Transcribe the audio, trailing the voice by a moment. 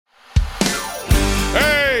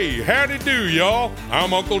howdy do, y'all.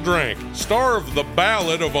 I'm Uncle Drank, star of The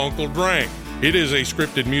Ballad of Uncle Drank. It is a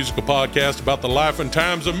scripted musical podcast about the life and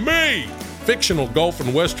times of me, fictional golf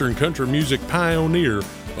and western country music pioneer,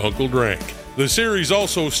 Uncle Drank. The series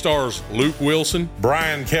also stars Luke Wilson,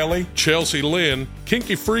 Brian Kelly, Chelsea Lynn,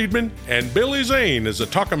 Kinky Friedman, and Billy Zane as a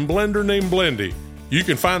talking blender named Blendy. You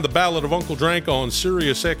can find The Ballad of Uncle Drank on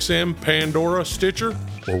SiriusXM, Pandora, Stitcher,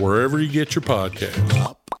 or wherever you get your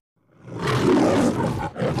podcasts.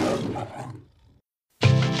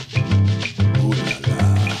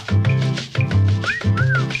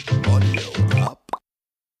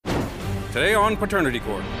 Today on Paternity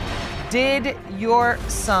Court. Did your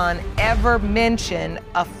son ever mention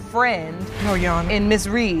a friend No, Your Honor. in Miss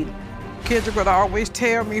Reed? Kendra would always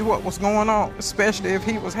tell me what was going on, especially if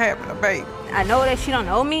he was having a baby. I know that she don't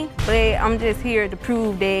know me, but I'm just here to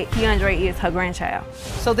prove that Keandre is her grandchild.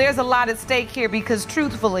 So there's a lot at stake here because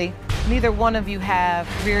truthfully, neither one of you have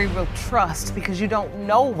very real trust because you don't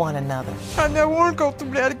know one another. I never want to go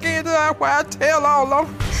through that again. That's why I tell all of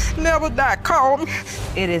them, never not call me.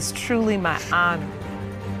 It is truly my honor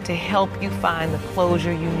to help you find the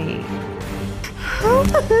closure you need.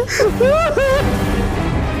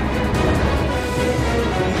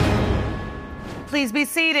 Please be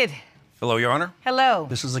seated. Hello, Your Honor. Hello.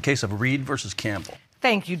 This is the case of Reed versus Campbell.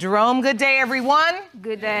 Thank you, Jerome. Good day, everyone.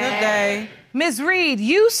 Good day. Good day. Ms. Reed,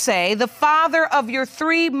 you say the father of your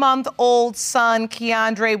 3-month-old son,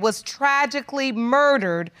 Keandre, was tragically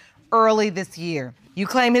murdered early this year. You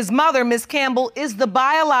claim his mother, Miss Campbell, is the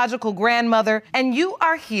biological grandmother, and you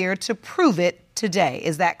are here to prove it today.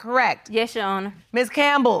 Is that correct? Yes, Your Honor. Ms.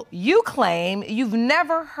 Campbell, you claim you've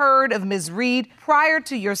never heard of Ms. Reed prior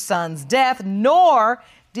to your son's death, nor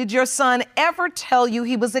did your son ever tell you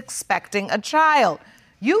he was expecting a child.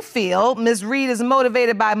 You feel Ms. Reed is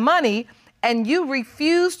motivated by money, and you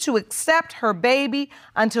refuse to accept her baby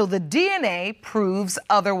until the DNA proves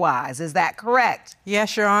otherwise. Is that correct?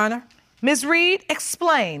 Yes, Your Honor. Ms. Reed,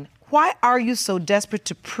 explain. Why are you so desperate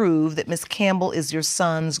to prove that Ms. Campbell is your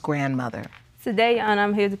son's grandmother? Today, Your Honor,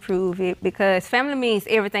 I'm here to prove it because family means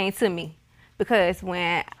everything to me. Because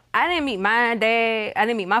when I didn't meet my dad, I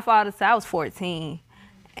didn't meet my father till I was 14.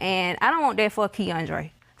 And I don't want that for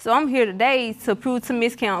Keandre. So I'm here today to prove to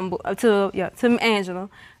Miss Campbell, to Angela,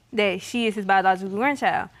 that she is his biological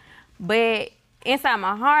grandchild. But inside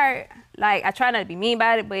my heart, like, I try not to be mean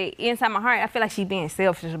about it, but inside my heart, I feel like she's being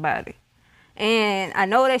selfish about it. And I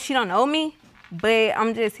know that she don't know me, but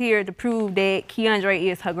I'm just here to prove that Keandre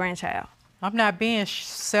is her grandchild. I'm not being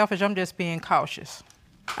selfish, I'm just being cautious.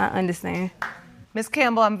 I understand. Ms.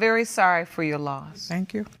 Campbell, I'm very sorry for your loss.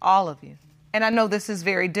 Thank you. All of you. And I know this is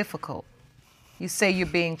very difficult. You say you're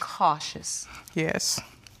being cautious. Yes.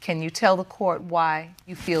 Can you tell the court why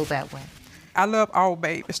you feel that way? I love all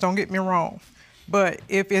babies, don't get me wrong. But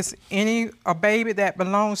if it's a baby that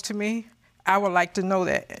belongs to me, I would like to know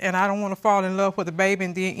that. And I don't want to fall in love with a baby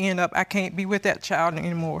and then end up, I can't be with that child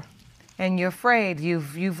anymore. And you're afraid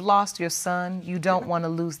you've lost your son. You don't want to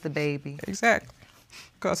lose the baby. Exactly.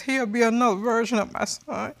 Because he'll be another version of my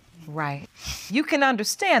son. Right. You can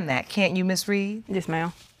understand that, can't you, Miss Reed? Yes,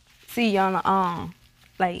 ma'am. See, Your Honor,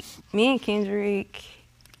 like, me and Kendrick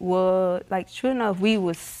was, like, true enough, we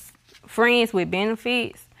was friends with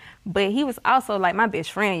benefits, but he was also, like, my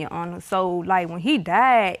best friend, Your Honor. So, like, when he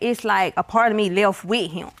died, it's like a part of me left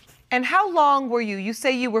with him. And how long were you? You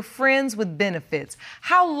say you were friends with benefits.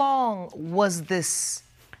 How long was this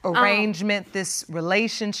arrangement, this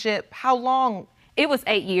relationship? How long? It was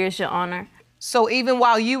 8 years, Your Honor. So even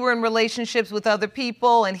while you were in relationships with other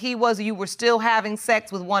people and you were still having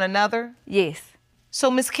sex with one another? Yes.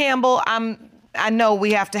 So, Ms. Campbell, I know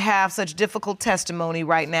we have to have such difficult testimony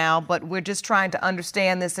right now, but we're just trying to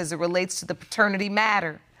understand this as it relates to the paternity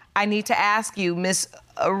matter. I need to ask you, Ms.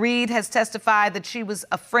 Reed has testified that she was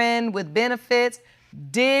a friend with benefits.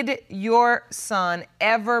 Did your son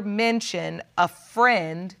ever mention a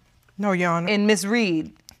friend No, Your Honor. in Ms.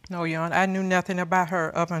 Reed? No, Your Honor. I knew nothing about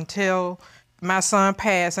her up until my son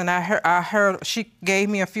passed, and I heard she gave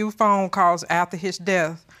me a few phone calls after his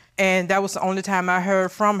death, and that was the only time I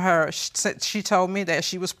heard from her. She told me that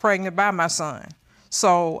she was pregnant by my son.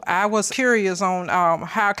 So I was curious on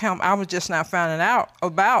how come I was just not finding out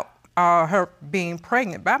about her being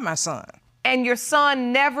pregnant by my son. And your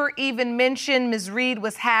son never even mentioned Ms. Reed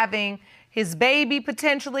was having his baby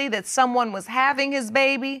potentially, that someone was having his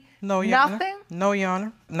baby? No, Your Honor. Nothing? No, Your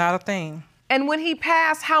Honor. Not a thing. And when he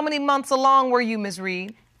passed, how many months along were you, Ms.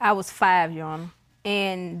 Reed? I was 5, Your Honor.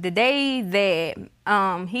 And the day that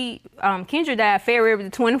Kendra died, February the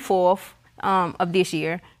 24th of this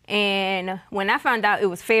year. And when I found out, it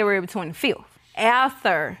was February 25th.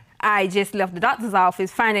 After I just left the doctor's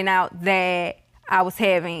office finding out that I was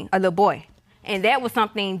having a little boy. And that was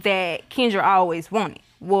something that Kendra always wanted,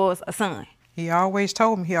 was a son. He always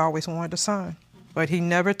told me he always wanted a son, but he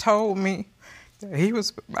never told me that he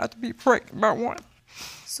was about to be pregnant by one.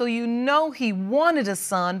 So you know he wanted a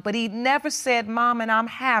son, but he never said, Mom, and I'm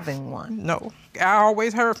having one. No. I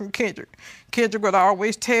always heard from Kendrick. Kendrick would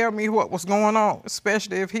always tell me what was going on,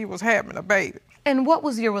 especially if he was having a baby. And what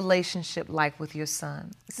was your relationship like with your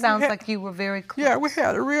son? It sounds like you were very close. Yeah, we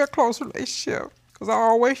had a real close relationship, because I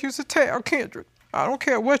always used to tell Kendrick, I don't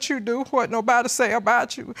care what you do, what nobody say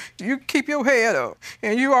about you. You keep your head up.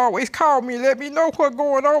 And you always call me, let me know what's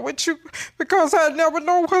going on with you, because I never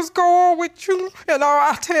know what's going on with you. And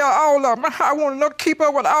I tell all of them, I want to keep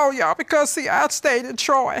up with all y'all, because, see, I stayed in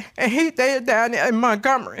Troy, and he stayed down there in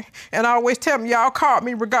Montgomery. And I always tell them, y'all call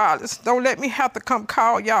me regardless. Don't let me have to come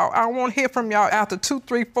call y'all. I don't want to hear from y'all after 2,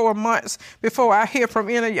 3, 4 months before I hear from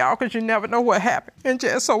any of y'all, because you never know what happened. And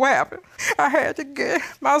just so happened, I had to get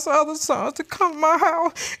my other sons to come to my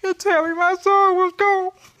house and tell me my son was gone.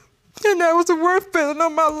 And that was the worst feeling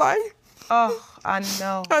of my life. Oh, I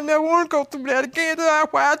know. I never want to go through that again.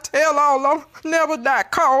 That's why I tell all of them, never not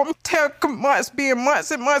call me. Tell months, being months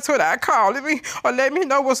and months without calling me or let me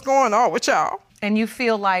know what's going on with y'all. And you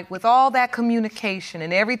feel like with all that communication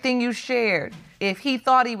and everything you shared, if he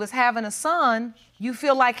thought he was having a son, you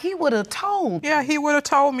feel like he would have told. Yeah, he would have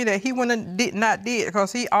told me that. He wouldn't not did,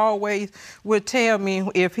 because he always would tell me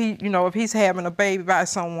if if he's having a baby by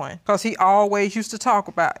someone, because he always used to talk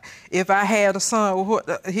about if I had a son,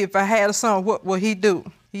 what would he do?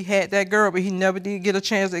 He had that girl, but he never did get a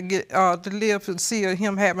chance to get to live and see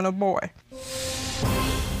him having a boy.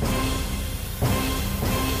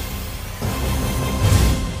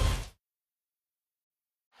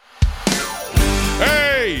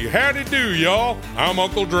 Hey, howdy do, y'all. I'm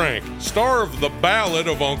Uncle Drank, star of The Ballad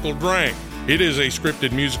of Uncle Drank. It is a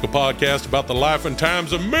scripted musical podcast about the life and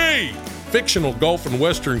times of me, fictional Gulf and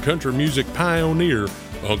Western country music pioneer,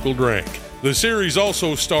 Uncle Drank. The series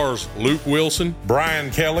also stars Luke Wilson,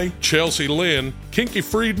 Brian Kelly, Chelsea Lynn, Kinky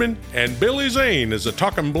Friedman, and Billy Zane as a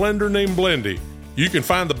talking blender named Blendy. You can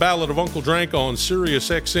find The Ballad of Uncle Drank on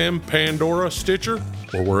SiriusXM, Pandora, Stitcher,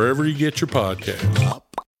 or wherever you get your podcasts.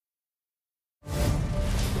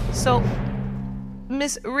 So,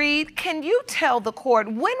 Miss Reed, can you tell the court,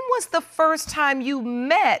 when was the first time you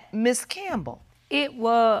met Miss Campbell? It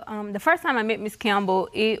was, the first time I met Miss Campbell,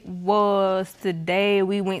 it was the day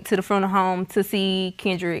we went to the funeral home to see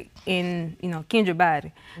Kendrick in, Kendrick's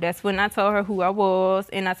body. That's when I told her who I was,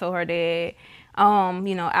 and I told her that,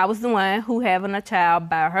 I was the one who having a child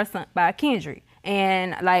by her son, by Kendrick.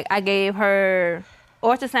 And, I gave her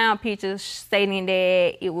ultrasound pictures stating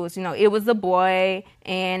that it was a boy,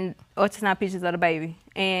 and ultrasound pictures of the baby.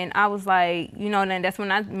 And I was like, then that's when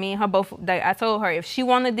me and her both, I told her if she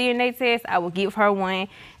wanted a DNA test, I would give her one.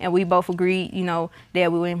 And we both agreed,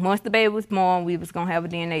 that once the baby was born, we was going to have a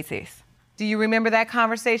DNA test. Do you remember that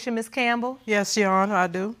conversation, Miss Campbell? Yes, Your Honor, I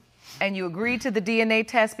do. And you agreed to the DNA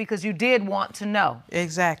test because you did want to know?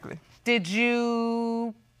 Exactly. Did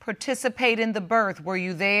you participate in the birth? Were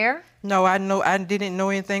you there? No, I didn't know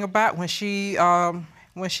anything about when she had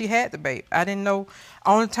the baby. I didn't know.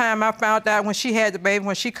 Only time I found out when she had the baby,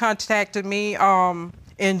 when she contacted me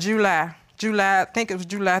in July, I think it was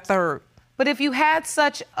July 3rd. But if you had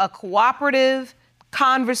such a cooperative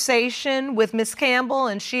conversation with Miss Campbell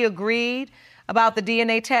and she agreed about the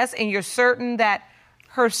DNA test and you're certain that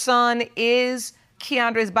her son is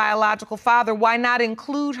Keandre's biological father, why not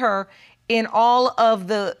include her in all of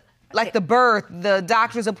the birth, the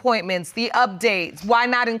doctor's appointments, the updates? Why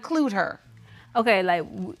not include her? Okay,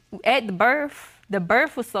 at the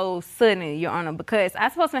birth was so sudden, Your Honor, because I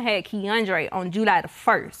supposed to have Keandre on July the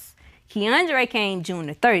 1st. Keandre came June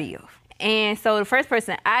the 30th. And so the first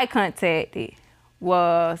person I contacted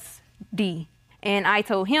was D. And I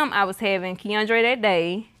told him I was having Keandre that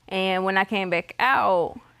day. And when I came back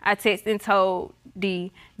out, I texted and told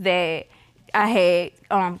D that I had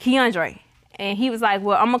Keandre. And he was like,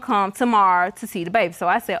 well, I'm going to come tomorrow to see the baby. So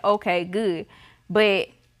I said, okay, good. But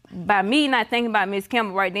by me not thinking about Miss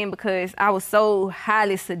Campbell right then, because I was so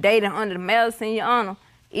highly sedated under the medicine, Your Honor,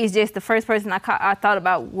 it's just the first person I thought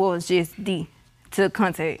about was just D to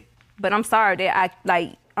contact. But I'm sorry that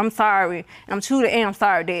I'm sorry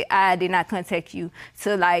that I did not contact you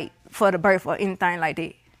for the birth or anything like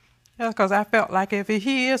that. Yeah, because I felt like if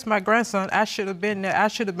he is my grandson, I should have been there. I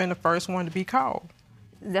should have been the first one to be called.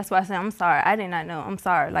 That's why I said I'm sorry. I did not know. I'm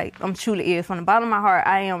sorry. I'm truly is. From the bottom of my heart,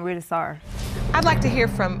 I am really sorry. I'd like to hear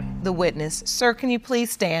from the witness. Sir, can you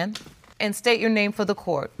please stand and state your name for the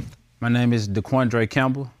court? My name is DeQuandre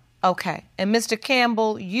Campbell. Okay. And Mr.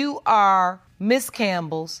 Campbell, you are Miss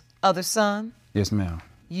Campbell's other son? Yes, ma'am.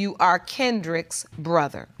 You are Kendrick's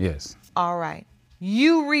brother? Yes. All right.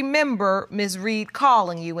 You remember Ms. Reed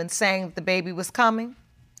calling you and saying that the baby was coming?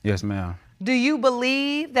 Yes, ma'am. Do you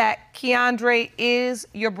believe that Keandre is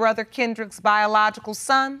your brother Kendrick's biological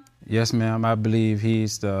son? Yes, ma'am. I believe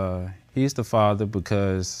he's the father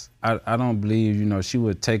because I don't believe, she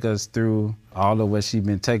would take us through all of what she's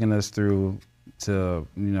been taking us through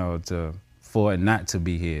for it not to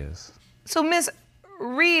be his. So, Ms.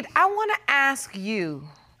 Reed, I want to ask you,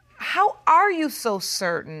 how are you so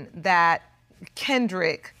certain that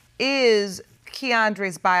Kendrick is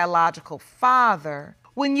Keandre's biological father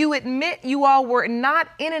when you admit you all were not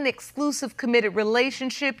in an exclusive committed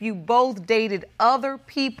relationship, you both dated other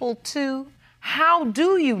people too? How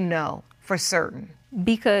do you know for certain?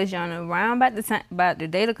 Because, around about the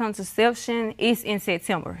date of conception, it's in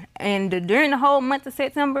September. And during the whole month of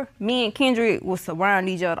September, me and Kendrick was around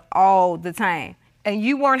each other all the time. And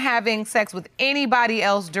you weren't having sex with anybody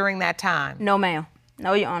else during that time? No, ma'am.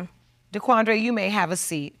 No, Your Honor. DeQuandre, you may have a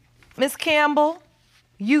seat. Miss Campbell,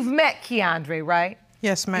 you've met Keandre, right?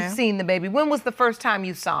 Yes, ma'am. You've seen the baby. When was the first time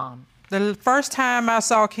you saw him? The first time I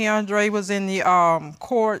saw Keandre was in the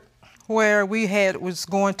court where we was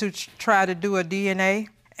going to try to do a DNA.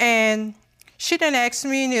 And she didn't ask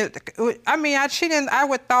me, I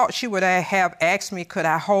would thought she would have asked me, could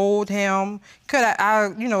I hold him? Could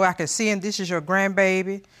I could see him, this is your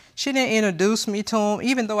grandbaby. She didn't introduce me to him,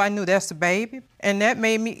 even though I knew that's the baby. And that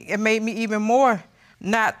made me even more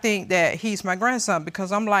not think that he's my grandson,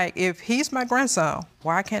 because I'm like, if he's my grandson,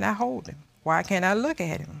 why can't I hold him? Why can't I look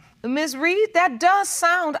at him? Ms. Reed, that does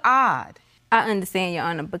sound odd. I understand, Your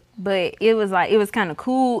Honor, but it was kind of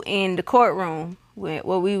cool in the courtroom where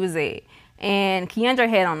we was at. And Keandre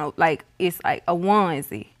had on a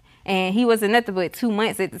onesie. And he wasn't nothing but 2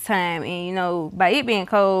 months at the time. And, by it being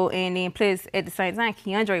cold and then plus at the same time,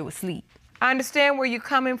 Keandre was asleep. I understand where you're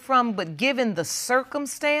coming from, but given the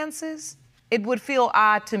circumstances, it would feel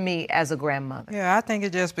odd to me as a grandmother. Yeah, I think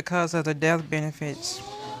it's just because of the death benefits.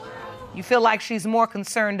 You feel like she's more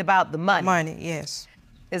concerned about the money? Money, yes.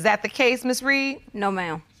 Is that the case, Ms. Reed? No,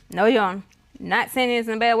 ma'am. No, Your Honor. Not saying this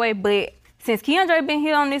in a bad way, but since Keandre been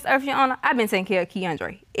here on this earth, Your Honor, I've been taking care of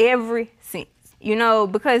Keandre ever since.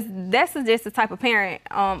 Because that's just the type of parent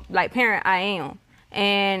I am.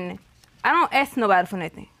 And I don't ask nobody for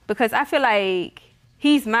nothing because I feel like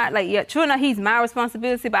he's true enough, he's my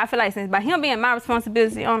responsibility, but I feel like since by him being my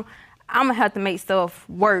responsibility, I'm gonna have to make stuff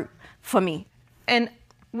work for me. And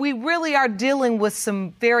we really are dealing with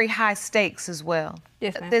some very high stakes as well.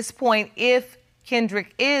 Yes, ma'am. At this point, if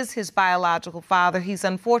Kendrick is his biological father, he's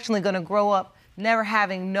unfortunately gonna grow up never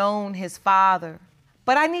having known his father.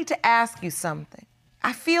 But I need to ask you something.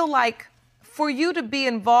 I feel like for you to be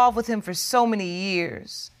involved with him for so many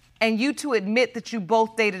years and you to admit that you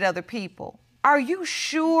both dated other people, are you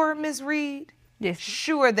sure, Ms. Reed? Yes.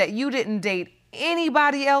 Sure that you didn't date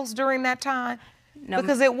anybody else during that time? No.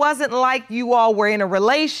 Because it wasn't like you all were in a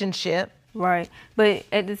relationship. Right. But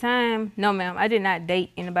at the time, no, ma'am, I did not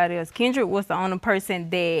date anybody else. Kendrick was the only person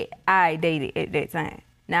that I dated at that time.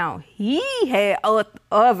 Now, he had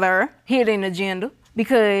other hidden agenda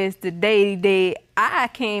because the day that I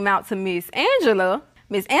came out to Miss Angela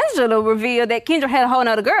revealed that Kendra had a whole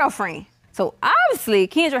nother girlfriend. So obviously,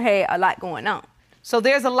 Kendra had a lot going on. So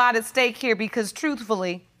there's a lot at stake here because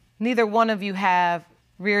truthfully, neither one of you have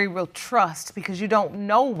very real trust because you don't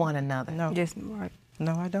know one another. No. Just right.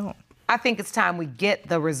 No, I don't. I think it's time we get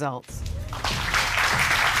the results.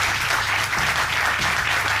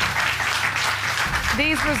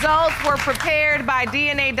 These results were prepared by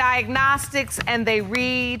DNA Diagnostics and they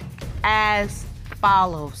read as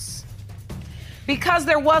follows. Because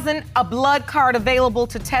there wasn't a blood card available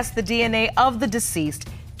to test the DNA of the deceased,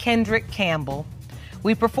 Kendrick Campbell,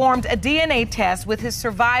 we performed a DNA test with his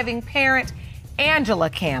surviving parent, Angela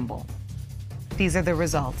Campbell. These are the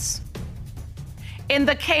results. In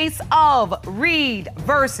the case of Reed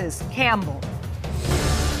versus Campbell,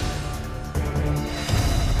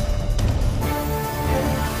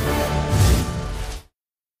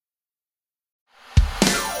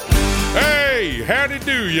 Hey, howdy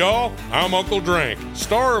do, y'all. I'm Uncle Drank,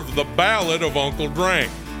 star of The Ballad of Uncle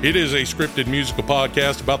Drank. It is a scripted musical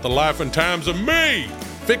podcast about the life and times of me,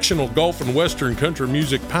 fictional golf and western country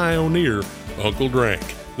music pioneer, Uncle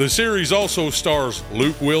Drank. The series also stars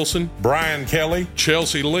Luke Wilson, Brian Kelly,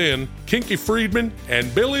 Chelsea Lynn, Kinky Friedman,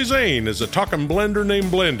 and Billy Zane as a talking blender named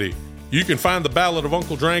Blendy. You can find The Ballad of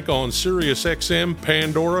Uncle Drank on SiriusXM,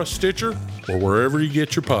 Pandora, Stitcher, or wherever you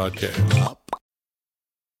get your podcasts.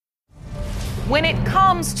 when it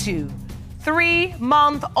comes to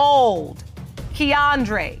 3-month-old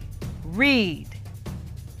Keandre Reed.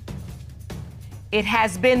 It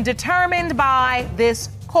has been determined by this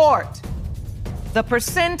court. The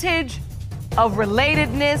percentage of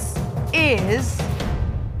relatedness is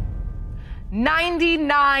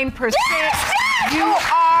 99%. You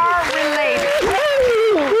are related.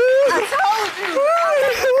 I told you.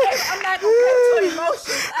 I'm not going to catch your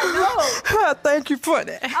emotions. I know. Thank you for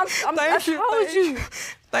that. I told you.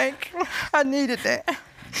 Thank you. I needed that.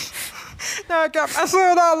 Now I got my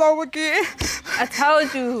son all over again. I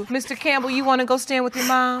told you. Mr. Campbell, you want to go stand with your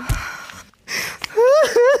mom?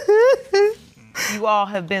 You all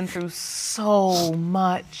have been through so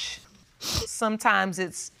much. Sometimes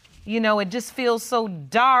it's, it just feels so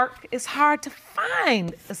dark. It's hard to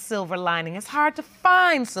find a silver lining. It's hard to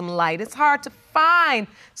find some light. It's hard to find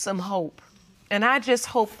some hope. And I just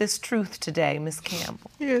hope this truth today, Miss Campbell.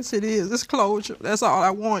 Yes, it is. It's closure. That's all I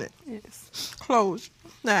wanted. Yes. Closure.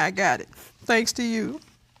 Now I got it. Thanks to you.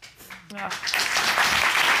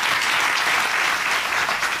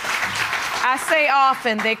 I say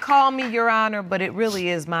often, they call me Your Honor, but it really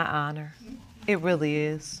is my honor. It really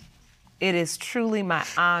is. It is truly my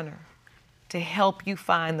honor to help you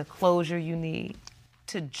find the closure you need,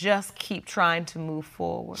 to just keep trying to move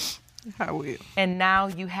forward. I will. And now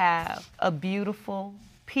you have a beautiful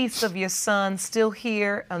piece of your son still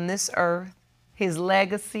here on this earth, his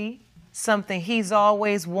legacy, something he's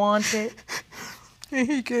always wanted. And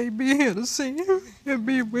he can't be here to see him and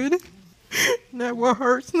be with him. That's what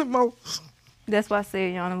hurts the most. That's why I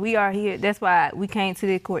said, Your Honor, we are here. That's why we came to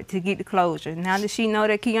the court, to get the closure. Now that she know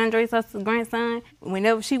that Keandre is her grandson,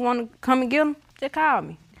 whenever she want to come and get him, just call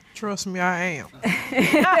me. Trust me, I am.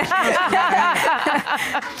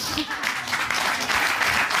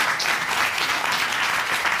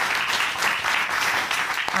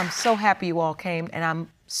 I'm so happy you all came, and I'm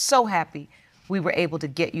so happy we were able to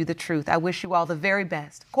get you the truth. I wish you all the very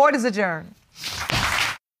best. Court is adjourned.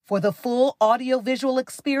 For the full audio-visual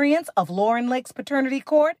experience of Lauren Lake's Paternity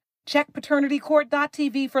Court, check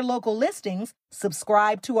paternitycourt.tv for local listings,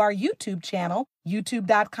 subscribe to our YouTube channel,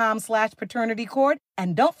 youtube.com/paternitycourt,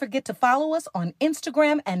 and don't forget to follow us on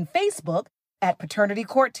Instagram and Facebook at Paternity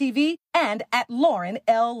Court TV and at Lauren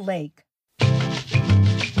L. Lake.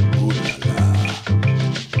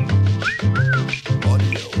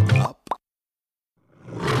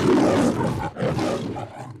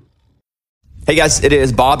 Hey guys, it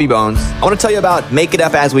is Bobby Bones. I want to tell you about Make It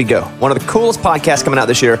Up As We Go, one of the coolest podcasts coming out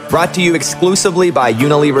this year, brought to you exclusively by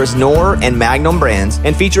Unilever's Knorr and Magnum brands,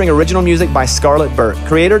 and featuring original music by Scarlett Burke,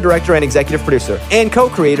 creator, director, and executive producer, and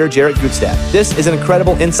co-creator Jarrett Gutstadt. This is an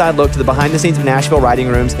incredible inside look to the behind the scenes of Nashville writing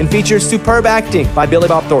rooms and features superb acting by Billy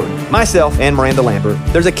Bob Thornton, myself, and Miranda Lambert.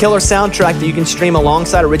 There's a killer soundtrack that you can stream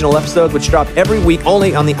alongside original episodes, which drop every week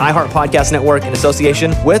only on the iHeart Podcast Network in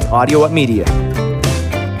association with Audio Up Media.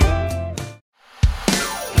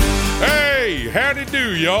 Howdy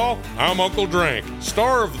do, y'all. I'm Uncle Drank,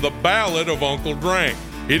 star of The Ballad of Uncle Drank.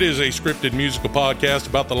 It is a scripted musical podcast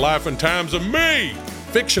about the life and times of me,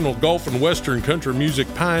 fictional Gulf and Western country music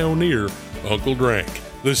pioneer, Uncle Drank.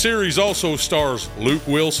 The series also stars Luke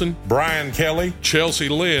Wilson, Brian Kelly, Chelsea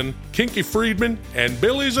Lynn, Kinky Friedman, and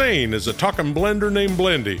Billy Zane as a talking blender named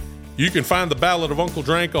Blendy. You can find The Ballad of Uncle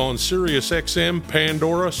Drank on SiriusXM,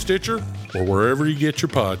 Pandora, Stitcher, or wherever you get your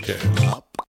podcasts.